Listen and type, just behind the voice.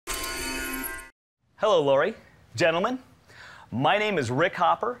Hello, Lori. Gentlemen, my name is Rick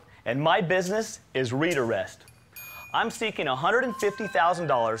Hopper, and my business is ReadeREST. I'm seeking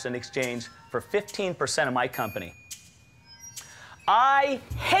 $150,000 in exchange for 15% of my company. I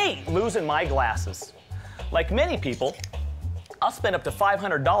hate losing my glasses. Like many people, I'll spend up to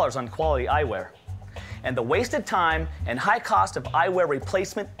 $500 on quality eyewear. And the wasted time and high cost of eyewear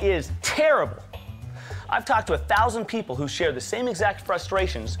replacement is terrible. I've talked to 1,000 people who share the same exact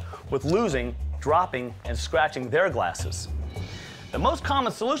frustrations with losing, dropping, and scratching their glasses. The most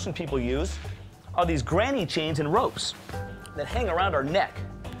common solution people use are these granny chains and ropes that hang around our neck.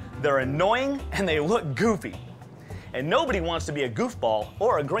 They're annoying and they look goofy. And nobody wants to be a goofball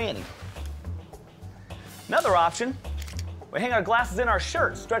or a granny. Another option, we hang our glasses in our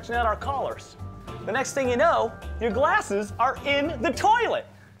shirts, stretching out our collars. The next thing you know, your glasses are in the toilet.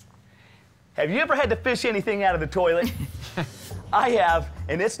 Have you ever had to fish anything out of the toilet? I have,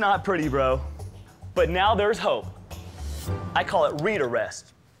 and it's not pretty, bro. But now there's hope. I call it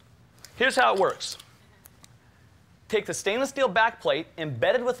ReadeREST. Here's how it works. Take the stainless steel backplate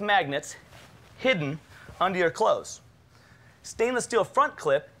embedded with magnets hidden under your clothes. Stainless steel front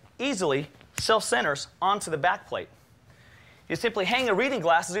clip easily self-centers onto the backplate. You simply hang your reading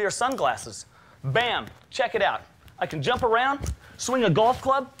glasses or your sunglasses. Bam, check it out. I can jump around, swing a golf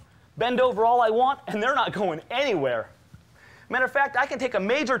club, bend over all I want, and they're not going anywhere. Matter of fact, I can take a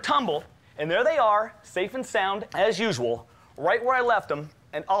major tumble, and there they are, safe and sound, as usual, right where I left them,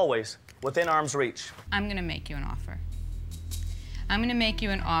 and always within arm's reach. I'm gonna make you an offer. I'm gonna make you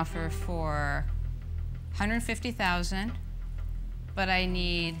an offer for $150,000, but I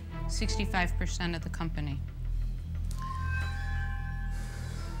need 65% of the company.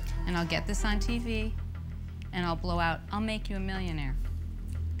 And I'll get this on TV, and I'll blow out. I'll make you a millionaire.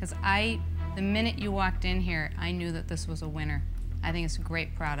 Because the minute you walked in here, I knew that this was a winner. I think it's a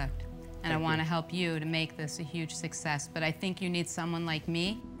great product, and I want to help you to make this a huge success. But I think you need someone like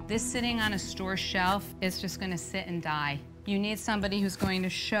me. This sitting on a store shelf is just going to sit and die. You need somebody who's going to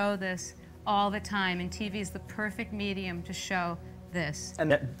show this all the time, and TV is the perfect medium to show this.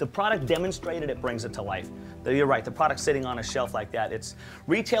 And the product demonstrated it brings it to life. You're right, the product sitting on a shelf like that,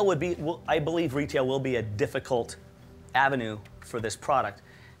 retail would be, I believe retail will be a difficult avenue for this product.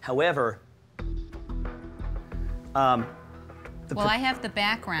 However, well, I have the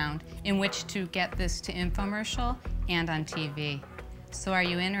background in which to get this to infomercial and on TV. So are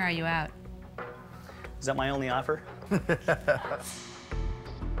you in or are you out? Is that my only offer?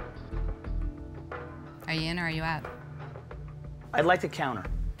 Are you in or are you out? I'd like to counter.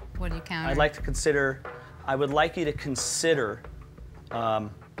 What do you counter? I would like you to consider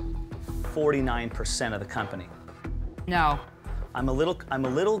 49% of the company. No. I'm a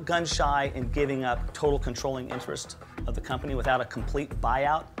little gun shy in giving up total controlling interest of the company without a complete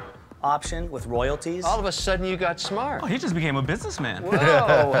buyout option with royalties. All of a sudden you got smart. Oh, he just became a businessman. Whoa,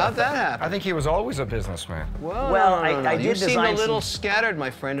 how'd that happen? I think he was always a businessman. Whoa, well, no. I did You seem a little some... scattered, my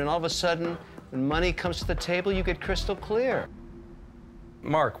friend, and all of a sudden, when money comes to the table, you get crystal clear.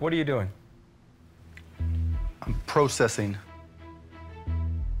 Mark, what are you doing? I'm processing.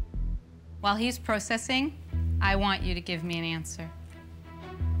 While he's processing, I want you to give me an answer.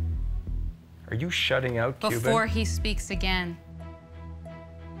 Are you shutting out Cuban? Before he speaks again.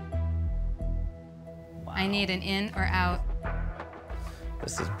 Wow. I need an in or out.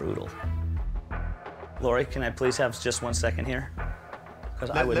 This is brutal. Lori, can I please have just 1 second here? Because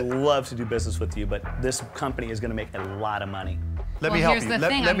I would love to do business with you, but this company is going to make a lot of money. Let me help here's you. the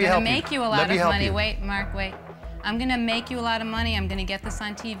thing. I'm going to make you a lot of money. You. Wait, Mark, wait. I'm going to make you a lot of money. I'm going to get this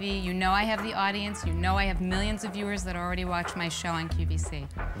on TV. You know I have the audience. You know I have millions of viewers that already watch my show on QVC.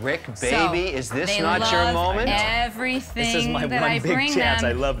 Rick, baby, so is this not your moment? Everything this is my that one I big bring chance. them.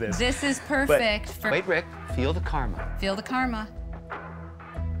 I love this. This is perfect for... Wait, Rick, feel the karma. Feel the karma.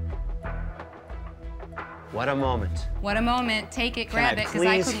 What a moment. What a moment. Take it, grab it, because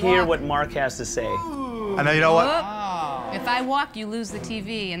I please could hear walk. what Mark has to say? I know, you know what? If I walk, you lose the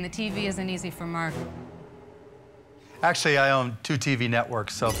TV, and the TV isn't easy for Mark. Actually, I own 2 TV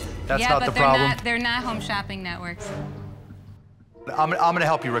networks, so that's yeah, not the problem. Yeah, but they're not home shopping networks. I'm gonna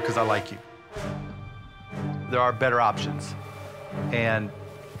help you, Rick, because I like you. There are better options, and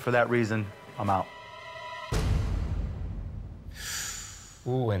for that reason, I'm out.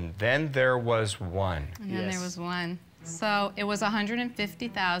 Ooh, and then there was one. And then there was one. So it was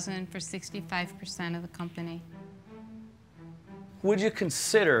 $150,000 for 65% of the company. Would you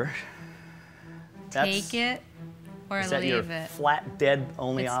consider... Take it or is that leave your it. flat, dead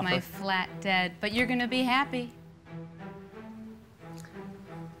only it's offer? my flat dead, but you're gonna be happy.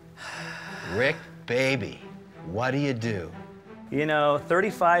 Rick, baby, what do you do? You know,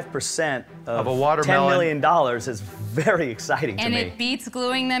 35% of a $10 watermelon. million is very exciting to And me. it beats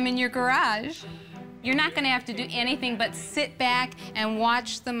gluing them in your garage. You're not going to have to do anything but sit back and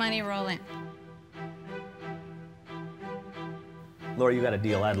watch the money roll in. Lori, you got a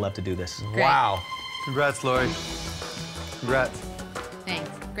deal. I'd love to do this. Great. Wow. Congrats, Lori. Congrats. Thanks.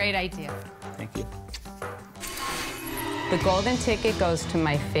 Great idea. Thank you. The golden ticket goes to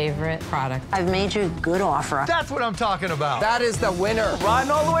my favorite product. I've made you a good offer. That's what I'm talking about. That is the winner.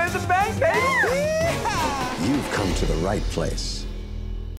 Riding all the way to the bank, baby! You've come to the right place.